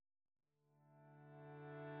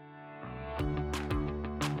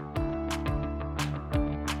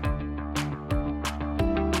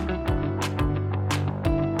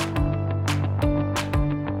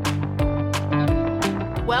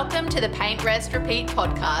Welcome to the Paint, Rest, Repeat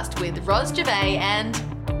podcast with Ros Gervais and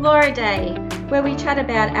Laura Day, where we chat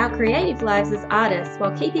about our creative lives as artists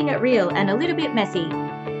while keeping it real and a little bit messy.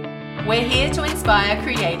 We're here to inspire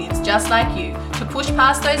creatives just like you to push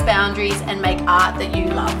past those boundaries and make art that you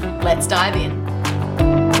love. Let's dive in.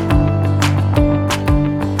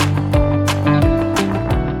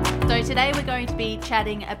 So today we're going to be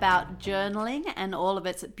chatting about journaling and all of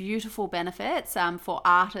its beautiful benefits for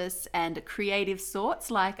artists and creative sorts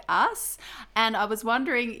like us. And I was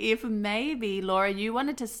wondering if maybe, Laura, you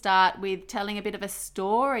wanted to start with telling a bit of a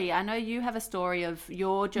story. I know you have a story of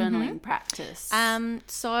your journaling practice.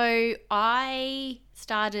 So I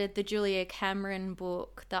started the Julia Cameron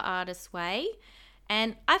book, The Artist's Way,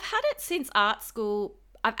 and I've had it since art school.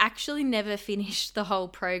 I've actually never finished the whole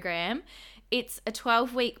program. It's a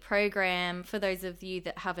 12-week program for those of you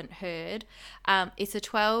that haven't heard. It's a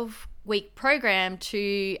 12-week program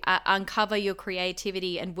to uncover your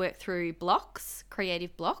creativity and work through blocks,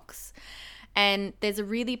 creative blocks. And there's a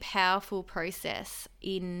really powerful process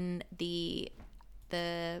in the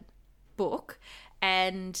book,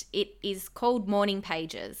 and it is called Morning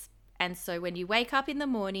Pages. And so when you wake up in the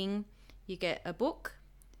morning, you get a book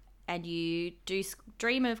and you do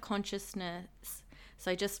stream of consciousness.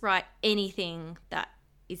 So just write anything that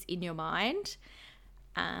is in your mind,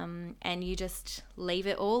 and you just leave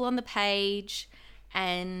it all on the page,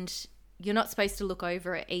 and you're not supposed to look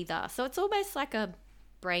over it either. So it's almost like a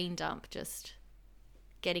brain dump, just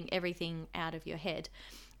getting everything out of your head.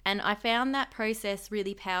 And I found that process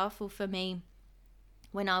really powerful for me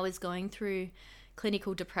when I was going through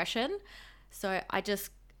clinical depression. So I just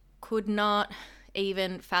could not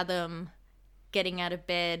even fathom getting out of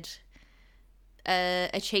bed.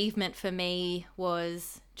 Achievement for me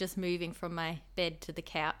was just moving from my bed to the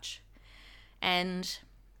couch. And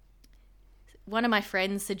one of my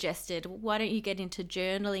friends suggested, why don't you get into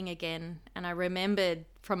journaling again? And I remembered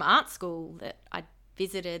from art school that I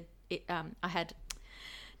visited it, I had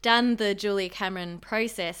done the Julia Cameron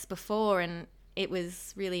process before, and it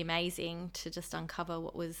was really amazing to just uncover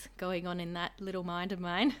what was going on in that little mind of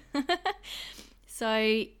mine.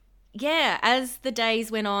 So yeah, as the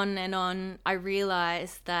days went on and on, I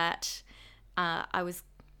realized that I was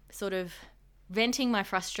sort of venting my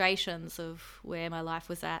frustrations of where my life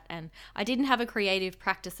was at, and I didn't have a creative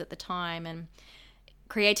practice at the time, and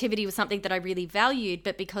creativity was something that I really valued,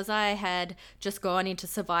 but because I had just gone into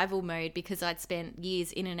survival mode because I'd spent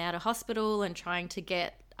years in and out of hospital and trying to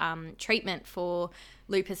get treatment for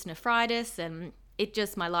lupus nephritis, and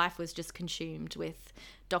my life was just consumed with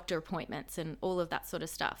doctor appointments and all of that sort of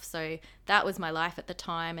stuff. So that was my life at the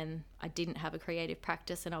time, and I didn't have a creative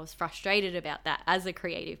practice, and I was frustrated about that as a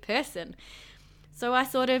creative person. So I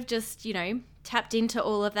sort of just, tapped into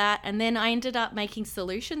all of that, and then I ended up making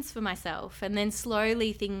solutions for myself, and then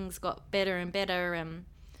slowly things got better and better, and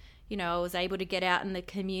I was able to get out in the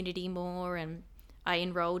community more, and I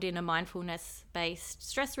enrolled in a mindfulness-based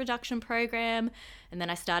stress reduction program, and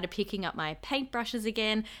then I started picking up my paintbrushes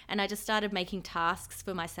again, and I just started making tasks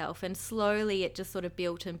for myself, and slowly it just sort of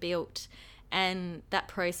built and built, and that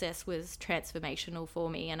process was transformational for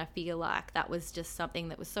me, and I feel like that was just something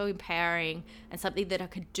that was so empowering and something that I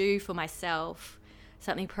could do for myself,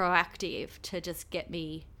 something proactive to just get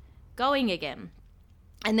me going again.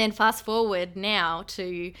 And then fast forward now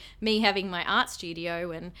to me having my art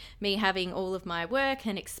studio and me having all of my work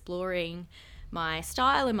and exploring my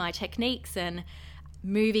style and my techniques and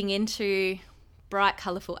moving into bright,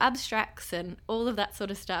 colourful abstracts and all of that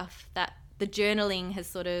sort of stuff, that the journaling has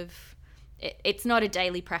sort of, it's not a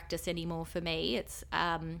daily practice anymore for me. It's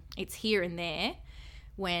here and there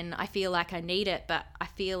when I feel like I need it, but I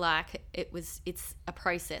feel like it's a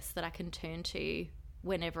process that I can turn to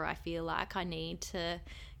whenever I feel like I need to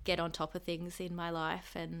get on top of things in my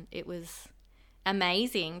life. And it was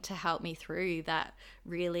amazing to help me through that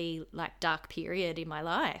really dark period in my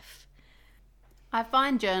life. I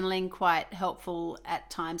find journaling quite helpful at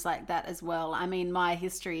times like that as well. I mean, my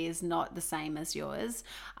history is not the same as yours,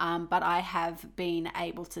 but I have been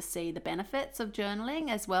able to see the benefits of journaling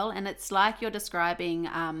as well. And it's like you're describing,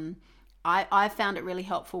 I found it really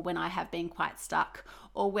helpful when I have been quite stuck,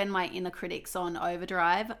 or when my inner critic's on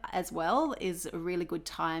overdrive as well, is a really good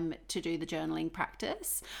time to do the journaling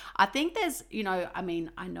practice. I think there's,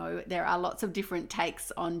 I know there are lots of different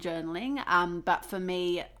takes on journaling, but for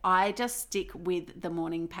me, I just stick with the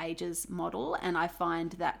Morning Pages model, and I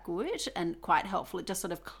find that good and quite helpful. It just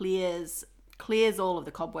sort of clears all of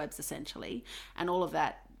the cobwebs essentially, and all of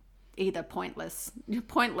that either pointless,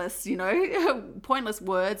 pointless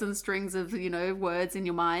words and strings of, words in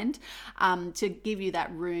your mind, to give you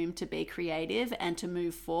that room to be creative and to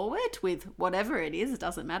move forward with whatever it is. It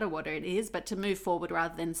doesn't matter what it is, but to move forward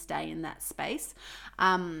rather than stay in that space.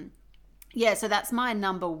 So that's my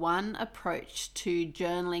number one approach to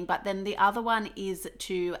journaling. But then the other one is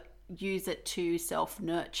to use it to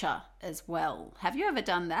self-nurture as well. Have you ever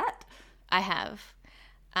done that? I have.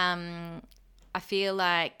 I feel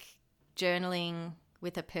like journaling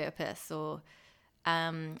with a purpose, or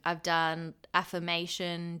I've done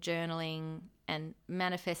affirmation journaling and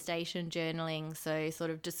manifestation journaling, so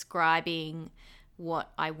sort of describing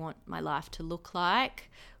what I want my life to look like,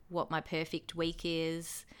 what my perfect week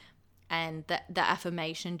is, and the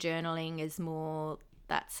affirmation journaling is more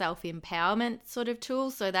that self-empowerment sort of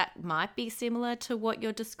tool, so that might be similar to what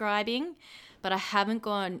you're describing, but I haven't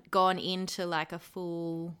gone into like a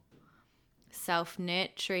full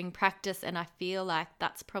self-nurturing practice, and I feel like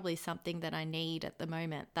that's probably something that I need at the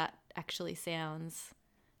moment. That actually sounds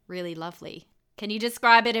really lovely. Can you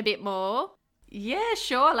describe it a bit more? Yeah,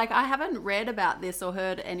 sure. Like, I haven't read about this or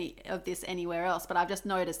heard any of this anywhere else, but I've just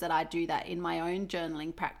noticed that I do that in my own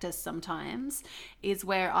journaling practice sometimes, is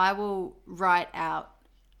where I will write out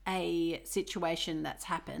a situation that's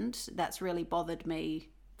happened that's really bothered me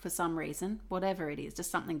for some reason, whatever it is, just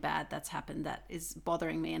something bad that's happened that is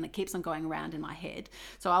bothering me and it keeps on going around in my head.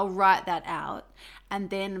 So I'll write that out, and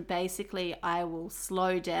then basically I will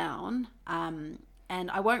slow down, and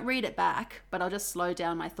I won't read it back, but I'll just slow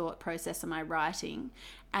down my thought process and my writing,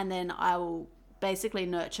 and then I will basically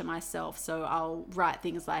nurture myself. So I'll write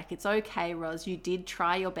things like, it's okay, Roz, you did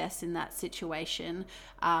try your best in that situation.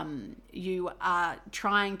 You are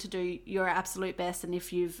trying to do your absolute best, and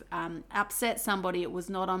if you've upset somebody, it was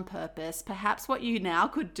not on purpose. Perhaps what you now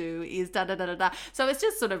could do is da da da da da. So it's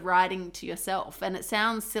just sort of writing to yourself, and it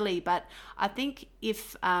sounds silly, but I think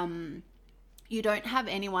if you don't have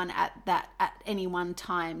anyone at any one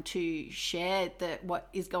time to share what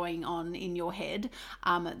is going on in your head,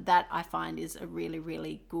 that I find is a really,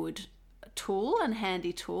 really good tool and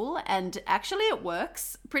handy tool, and actually it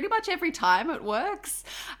works pretty much every time. It works.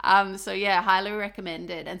 So yeah, highly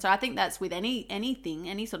recommended. And so I think that's with anything,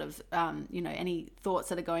 any sort of any thoughts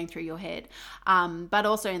that are going through your head, but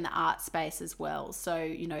also in the art space as well. So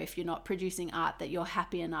if you're not producing art that you're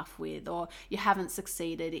happy enough with, or you haven't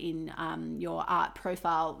succeeded in your art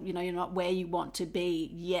profile, you're not where you want to be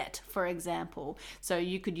yet, for example, so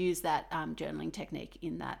you could use that journaling technique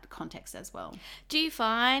in that context as well. Do you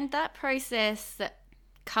find that process that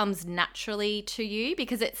comes naturally to you?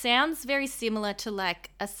 Because it sounds very similar to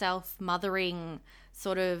like a self-mothering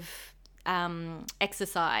sort of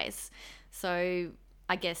exercise. So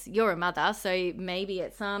I guess you're a mother, so maybe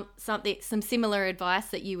it's some similar advice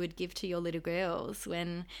that you would give to your little girls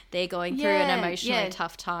when they're going through an emotionally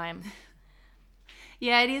tough time.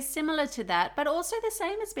 Yeah, it is similar to that, but also the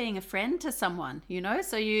same as being a friend to someone,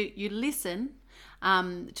 so you listen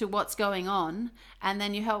to what's going on, and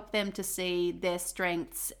then you help them to see their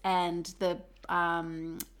strengths and the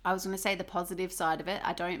I was going to say the positive side of it.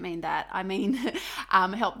 I don't mean that. I mean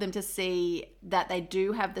help them to see that they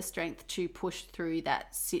do have the strength to push through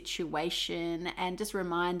that situation, and just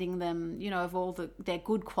reminding them, of all their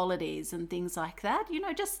good qualities and things like that.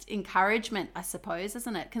 Just encouragement, I suppose,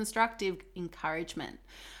 isn't it? Constructive encouragement.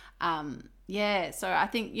 So I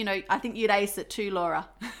think you'd ace it too, Laura.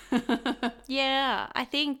 Yeah, I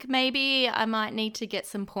think maybe I might need to get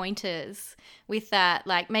some pointers with that,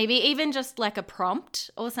 like maybe even just like a prompt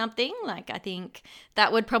or something. Like I think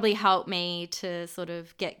that would probably help me to sort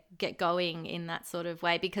of get going in that sort of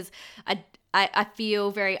way, because I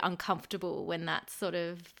feel very uncomfortable when that's sort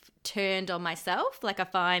of turned on myself. Like I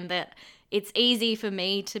find that it's easy for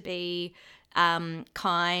me to be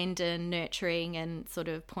kind and nurturing and sort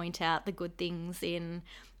of point out the good things in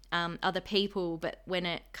other people, but when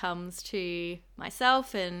it comes to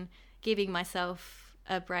myself and giving myself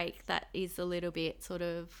a break, that is a little bit sort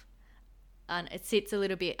of it sits a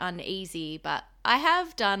little bit uneasy. But I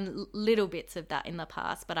have done little bits of that in the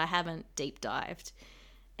past, but I haven't deep dived.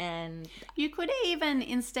 And you could even,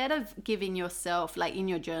 instead of giving yourself, like in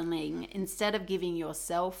your journaling, instead of giving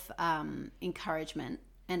yourself encouragement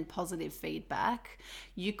and positive feedback,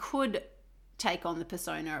 you could take on the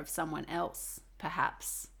persona of someone else,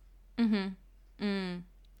 perhaps.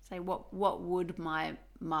 Say, what would my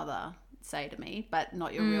mother say to me? But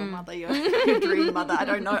not your real mother, your dream mother. I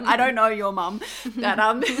don't know your mum,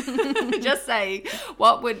 but just say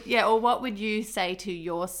what would you say to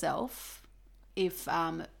yourself if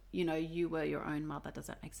you were your own mother? Does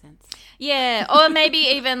that make sense? Yeah, or maybe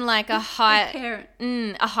even like a higher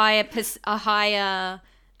parent. a higher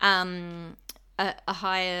a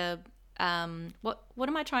higher what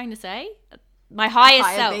am I trying to say? My higher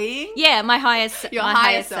self. Being? Yeah, my higher Your my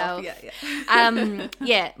higher self. Yeah.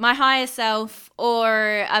 Yeah, my higher self,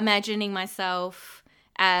 or imagining myself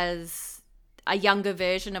as a younger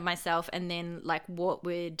version of myself, and then like what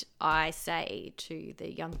would I say to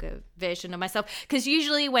the younger version of myself? Because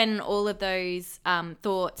usually when all of those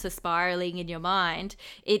thoughts are spiraling in your mind,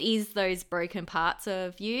 it is those broken parts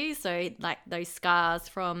of you. So like those scars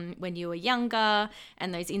from when you were younger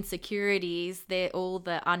and those insecurities, they're all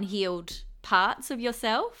the unhealed parts of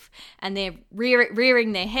yourself, and they're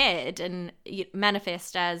rearing their head and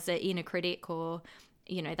manifest as an inner critic, or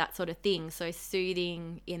that sort of thing. So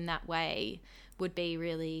soothing in that way would be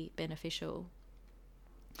really beneficial.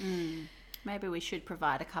 Maybe we should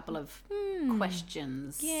provide a couple of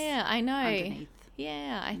questions. Yeah, I know. Underneath.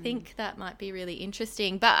 Yeah, I think that might be really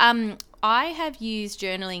interesting. But I have used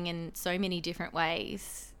journaling in so many different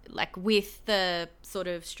ways, like with the sort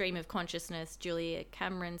of stream of consciousness, Julia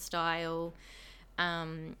Cameron style,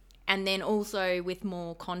 and then also with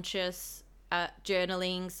more conscious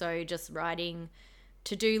journaling, so just writing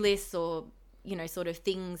to-do lists, or sort of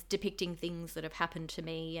things, depicting things that have happened to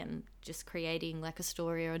me, and just creating like a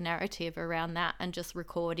story or a narrative around that, and just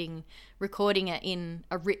recording it in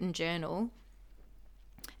a written journal,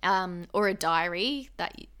 or a diary,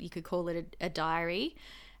 that you could call it a diary,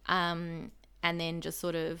 and then just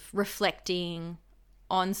sort of reflecting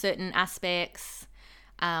on certain aspects,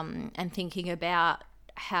 and thinking about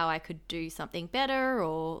how I could do something better,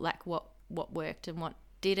 or like what worked and what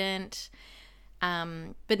didn't.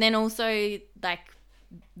 But then also like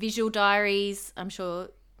visual diaries. I'm sure.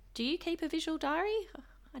 Do you keep a visual diary?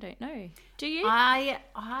 I don't know. Do you?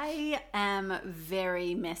 I am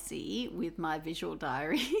very messy with my visual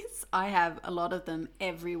diaries. I have a lot of them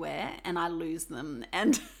everywhere, and I lose them,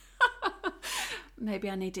 and maybe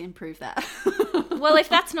I need to improve that. Well, if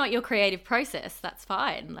that's not your creative process, that's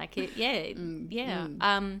fine. Like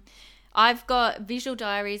I've got visual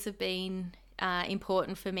diaries have been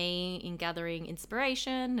important for me in gathering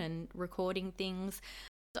inspiration and recording things.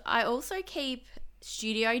 I also keep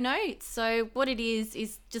studio notes. So what it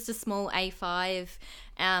is just a small A5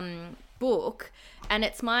 book, and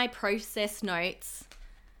it's my process notes.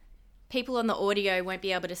 People on the audio won't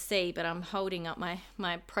be able to see, but I'm holding up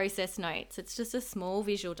my process notes. It's just a small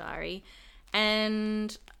visual diary,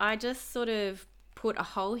 and I just sort of put a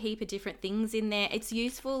whole heap of different things in there. It's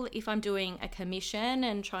useful if I'm doing a commission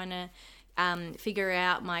and trying to figure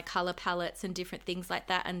out my color palettes and different things like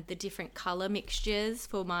that, and the different color mixtures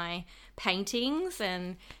for my paintings,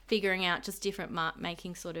 and figuring out just different mark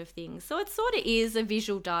making sort of things. So it sort of is a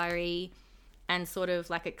visual diary and sort of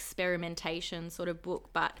like experimentation sort of book.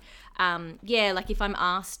 But like if I'm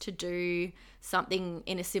asked to do something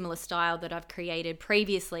in a similar style that I've created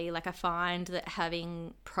previously, like I find that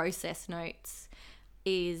having process notes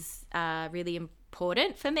is really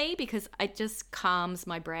important for me, because it just calms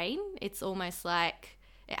my brain. It's almost like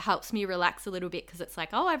it helps me relax a little bit, because it's like,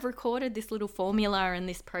 oh, I've recorded this little formula and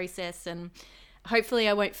this process, and hopefully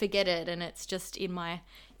I won't forget it, and it's just in my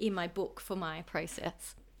book for my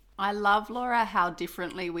process. I love, Laura, how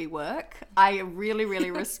differently we work. I really,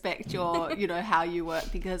 really respect your, how you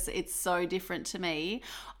work, because it's so different to me.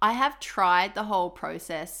 I have tried the whole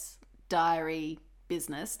process diary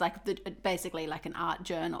business, like basically like an art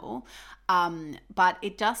journal, but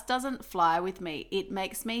it just doesn't fly with me. It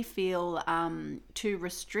makes me feel too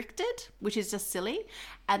restricted, which is just silly.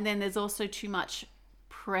 And then there's also too much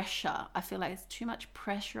pressure. I feel like it's too much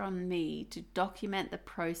pressure on me to document the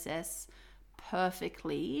process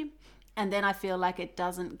perfectly, and then I feel like it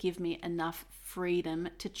doesn't give me enough freedom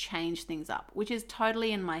to change things up, which is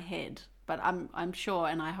totally in my head. But I'm sure,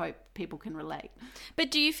 and I hope people can relate. But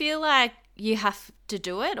do you feel like you have to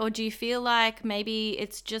do it, or do you feel like maybe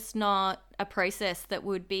it's just not a process that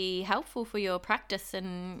would be helpful for your practice,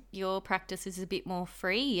 and your practice is a bit more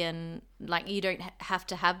free, and like you don't have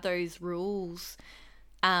to have those rules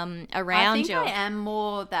around you? I think I am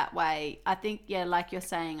more that way. I think, like you're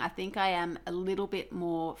saying, I think I am a little bit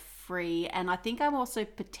more free, and I think I'm also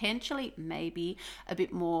potentially maybe a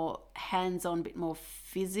bit more hands-on, a bit more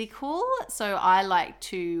physical. So I like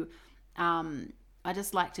to I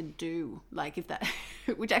just like to do, like, if that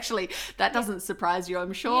which actually that doesn't surprise you,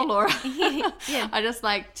 I'm sure, Laura. Yeah. I just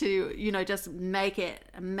like to just make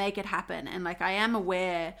it happen, and like I am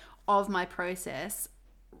aware of my process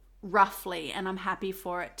roughly, and I'm happy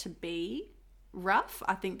for it to be rough.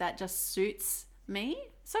 I think that just suits me.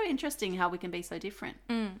 So interesting how we can be so different.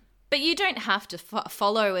 But you don't have to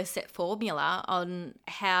follow a set formula on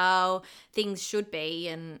how things should be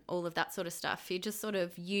and all of that sort of stuff. You just sort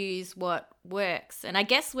of use what works. And I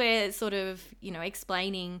guess we're sort of,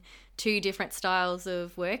 explaining two different styles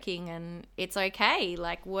of working, and it's okay.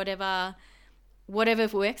 Like whatever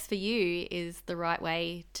works for you is the right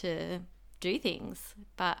way to do things.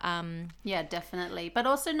 But yeah, definitely. But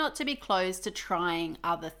also not to be closed to trying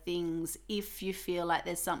other things if you feel like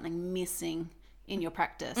there's something missing in your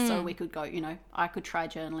practice. So we could go, I could try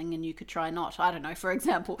journaling and you could try not, I don't know, for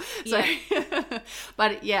example. So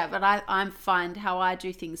but I find how I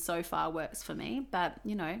do things so far works for me. But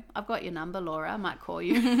I've got your number, Laura. I might call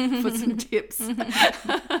you for some tips.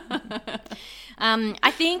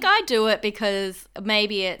 I think I do it because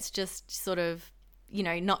maybe it's just sort of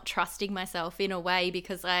not trusting myself in a way,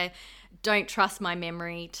 because I don't trust my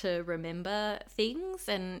memory to remember things.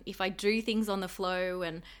 And if I do things on the flow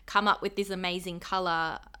and come up with this amazing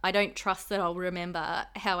color, I don't trust that I'll remember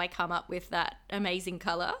how I come up with that amazing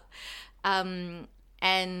color. And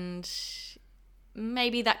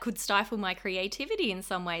maybe that could stifle my creativity in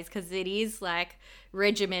some ways, because it is like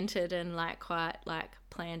regimented and like quite like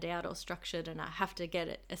planned out or structured, and I have to get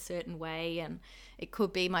it a certain way, and it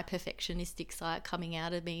could be my perfectionistic side coming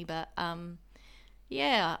out of me. But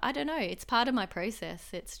yeah, I don't know. It's part of my process.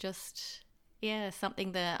 It's just,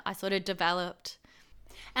 something that I sort of developed.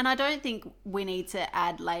 And I don't think we need to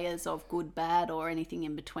add layers of good, bad, or anything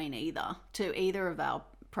in between either to either of our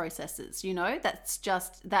processes.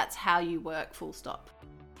 That's how you work, full stop.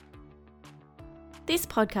 This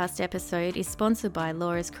podcast episode is sponsored by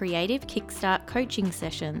Laura's Creative Kickstart coaching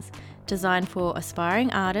sessions, designed for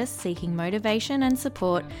aspiring artists seeking motivation and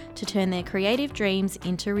support to turn their creative dreams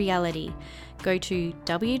into reality. Go to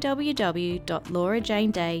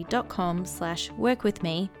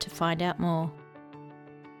www.laurajaneday.com/workwithme to find out more.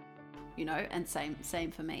 And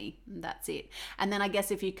same for me. That's it. And then I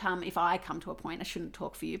guess if I come to a point, I shouldn't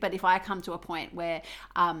talk for you, but if I come to a point where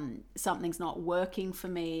something's not working for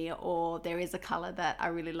me, or there is a color that I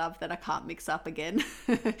really love that I can't mix up again,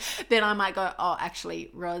 then I might go, oh,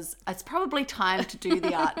 actually, Roz, it's probably time to do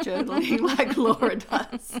the art journaling like Laura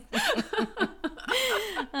does.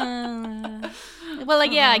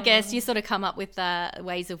 I guess you sort of come up with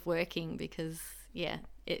ways of working, because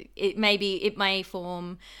it may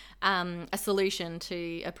form a solution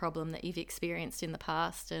to a problem that you've experienced in the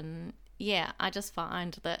past. And I just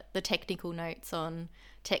find that the technical notes on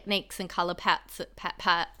techniques and color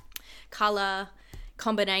color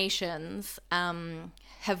combinations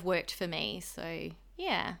have worked for me. So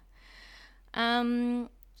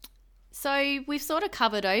so we've sort of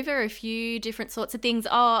covered over a few different sorts of things.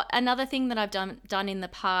 Oh, another thing that I've done in the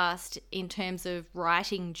past in terms of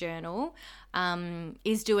writing journal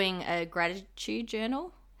is doing a gratitude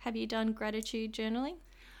journal. Have you done gratitude journaling?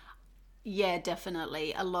 Yeah,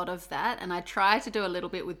 definitely. A lot of that. And I try to do a little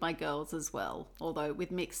bit with my girls as well, although with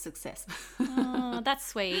mixed success. Oh, that's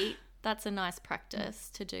sweet. That's a nice practice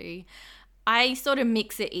to do. I sort of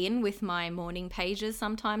mix it in with my morning pages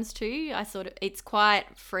sometimes too. It's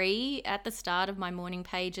quite free at the start of my morning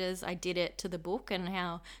pages. I did it to the book and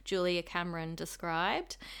how Julia Cameron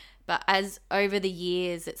described. But as over the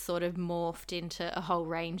years, it's sort of morphed into a whole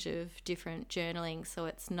range of different journaling. So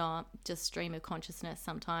it's not just stream of consciousness.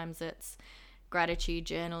 Sometimes it's gratitude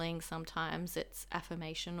journaling. Sometimes it's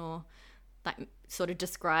affirmation, or like sort of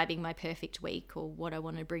describing my perfect week or what I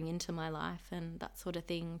want to bring into my life and that sort of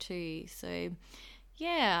thing too. So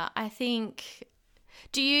I think,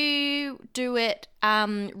 do you do it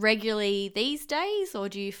regularly these days, or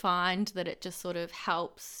do you find that it just sort of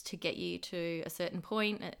helps to get you to a certain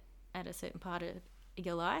point at a certain part of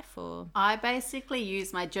your life? Or I basically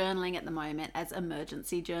use my journaling at the moment as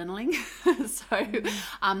emergency journaling. So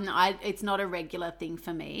it's not a regular thing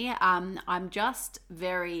for me. I'm a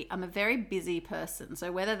very busy person. So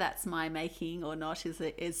whether that's my making or not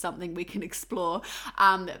is something we can explore.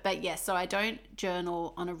 But yes, so I don't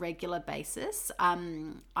journal on a regular basis.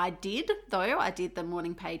 I did the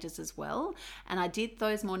morning pages as well. And I did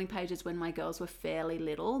those morning pages when my girls were fairly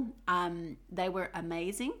little. They were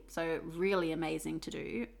amazing. So really amazing to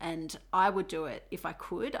do, and I would do it if I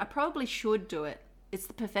could. I probably should do it. It's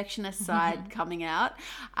the perfectionist side coming out,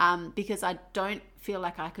 because I don't feel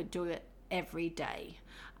like I could do it every day.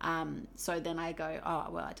 So then I go, oh,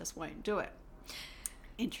 well, I just won't do it.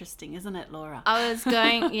 Interesting, isn't it, Laura? I was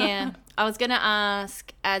going to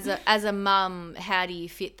ask, as a mum, how do you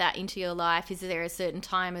fit that into your life? Is there a certain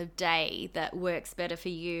time of day that works better for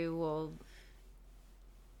you, or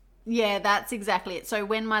Yeah, that's exactly it. So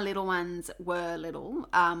when my little ones were little,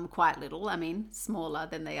 quite little, I mean, smaller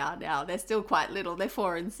than they are now, they're still quite little, they're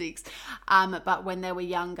 4 and 6. But when they were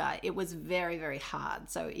younger, it was very, very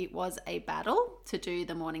hard. So it was a battle to do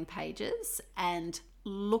the morning pages. And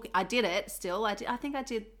look, I did it still. I think I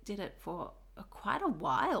did it for quite a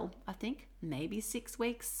while. I think maybe 6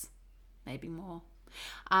 weeks, maybe more.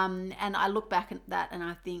 And I look back at that and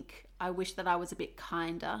I think I wish that I was a bit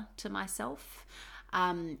kinder to myself,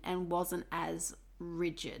 and wasn't as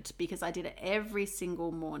rigid, because I did it every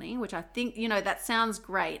single morning, which I think, that sounds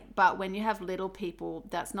great, but when you have little people,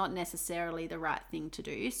 that's not necessarily the right thing to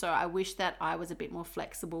do. So I wish that I was a bit more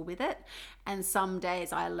flexible with it. And some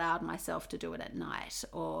days I allowed myself to do it at night,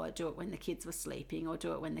 or do it when the kids were sleeping, or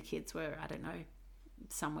do it when the kids were, I don't know,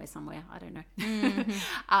 somewhere, I don't know.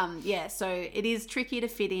 So it is tricky to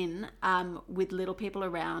fit in with little people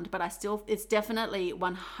around, but it's definitely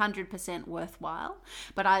 100% worthwhile.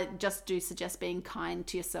 But I just do suggest being kind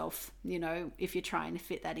to yourself, if you're trying to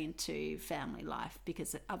fit that into family life,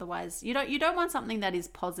 because otherwise you don't want something that is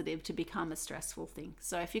positive to become a stressful thing.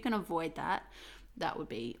 So if you can avoid that, that would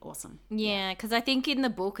be awesome. Yeah, because I think in the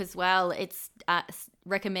book as well, it's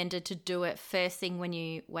recommended to do it first thing when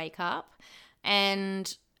you wake up,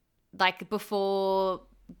 and like before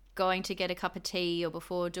going to get a cup of tea or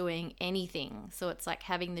before doing anything. So it's like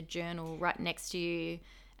having the journal right next to you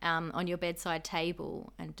on your bedside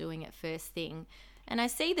table and doing it first thing. And I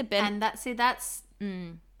see the benefit. And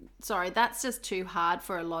that's just too hard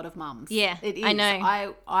for a lot of mums. Yeah, it is. I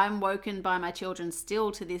know. I'm woken by my children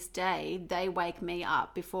still to this day. They wake me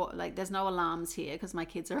up before, like, there's no alarms here because my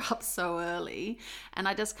kids are up so early, and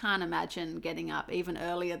I just can't imagine getting up even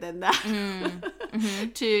earlier than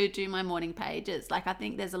that to do my morning pages. Like, I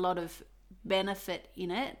think there's a lot of benefit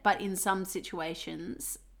in it, but in some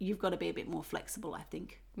situations you've got to be a bit more flexible, I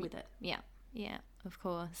think, with it. Yeah, of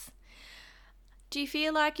course. Do you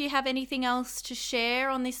feel like you have anything else to share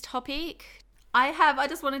on this topic? I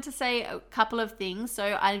just wanted to say a couple of things.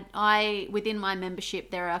 So I within my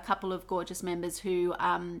membership, there are a couple of gorgeous members who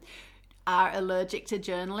are allergic to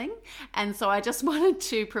journaling. And so I just wanted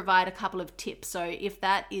to provide a couple of tips. So if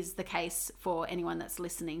that is the case for anyone that's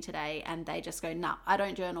listening today and they just go, nah, I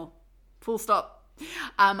don't journal, full stop.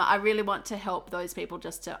 I really want to help those people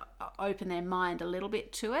just to open their mind a little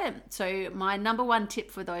bit to it. So my number one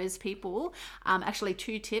tip for those people, actually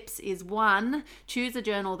 2 tips, is 1, choose a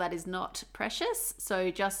journal that is not precious.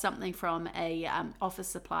 So just something from a office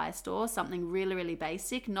supply store, something really, really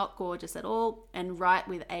basic, not gorgeous at all, and write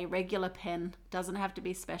with a regular pen. Doesn't have to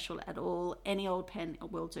be special at all. Any old pen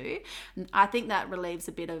will do. And I think that relieves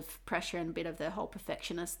a bit of pressure and a bit of the whole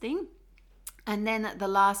perfectionist thing. And then the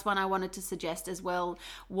last one I wanted to suggest as well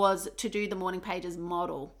was to do the morning pages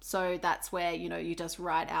model. So that's where, you just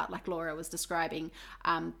write out, like Laura was describing,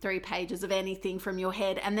 3 pages of anything from your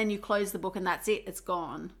head, and then you close the book and that's it, it's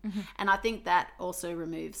gone. And I think that also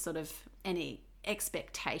removes sort of any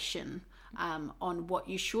expectation on what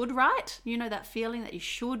you should write, that feeling that you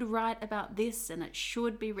should write about this and it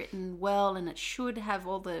should be written well and it should have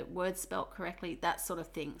all the words spelt correctly, that sort of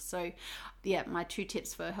thing. So yeah, my 2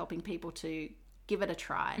 tips for helping people to give it a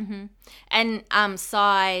try. And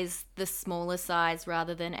size, the smaller size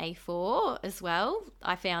rather than A4 as well.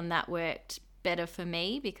 I found that worked better for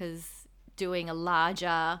me because doing a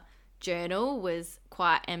larger journal was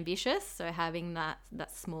quite ambitious. So having that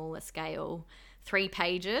smaller scale, 3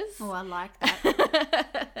 pages. Oh, I like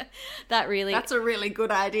that. That's a really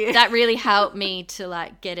good idea. That really helped me to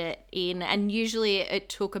like get it in. And usually it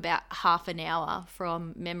took about half an hour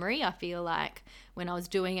from memory. I feel like when I was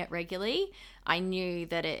doing it regularly, I knew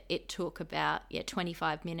that it took about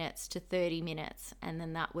 25 minutes to 30 minutes. And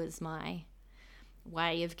then that was my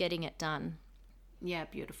way of getting it done. Yeah,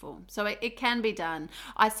 beautiful. So it can be done.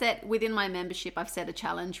 I've set a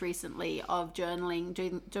challenge recently of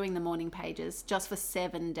journaling, doing the morning pages just for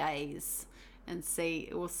 7 days, and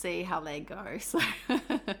we'll see how they go. So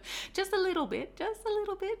just a little bit,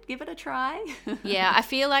 give it a try. Yeah, I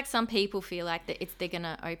feel like some people feel like that they're going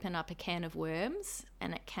to open up a can of worms,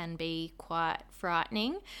 and it can be quite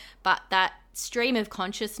frightening. But that stream of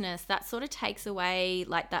consciousness, that sort of takes away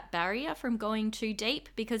like that barrier from going too deep,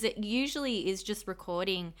 because it usually is just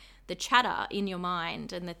recording the chatter in your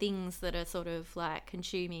mind and the things that are sort of like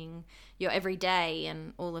consuming your everyday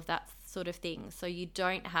and all of that sort of thing. So you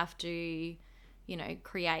don't have to,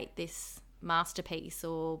 create this masterpiece,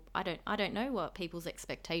 or I don't know what people's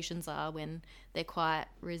expectations are when they're quite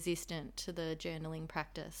resistant to the journaling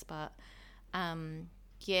practice. But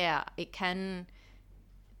it can,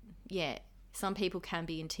 some people can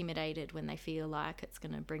be intimidated when they feel like it's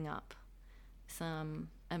going to bring up some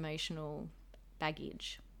emotional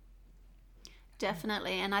baggage.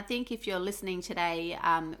 Definitely. And I think if you're listening today,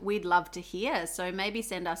 we'd love to hear. So maybe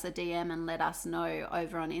send us a DM and let us know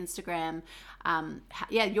over on Instagram,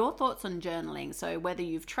 your thoughts on journaling. So whether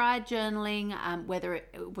you've tried journaling, whether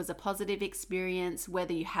it was a positive experience,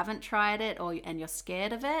 whether you haven't tried it and you're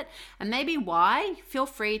scared of it, and maybe why. Feel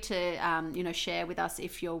free to, share with us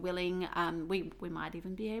if you're willing. We might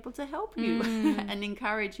even be able to help you and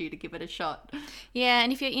encourage you to give it a shot. Yeah,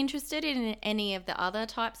 and if you're interested in any of the other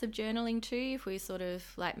types of journaling too, if we sort of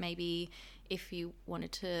like maybe if you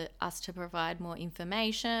wanted us to provide more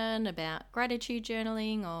information about gratitude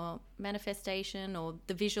journaling or manifestation or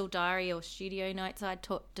the visual diary or studio notes I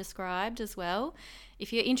described as well,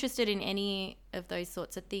 if you're interested in any of those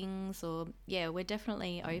sorts of things, or we're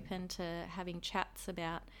definitely open to having chats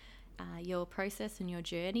about your process and your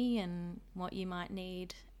journey and what you might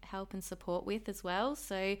need help and support with as well.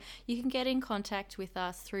 So you can get in contact with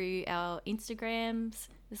us through our Instagrams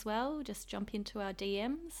as well. Just jump into our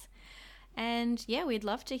DMs. And we'd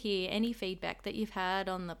love to hear any feedback that you've had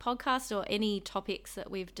on the podcast or any topics that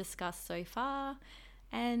we've discussed so far.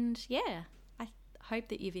 And I hope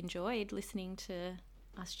that you've enjoyed listening to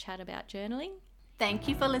us chat about journaling. Thank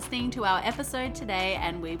you for listening to our episode today,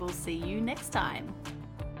 and we will see you next time.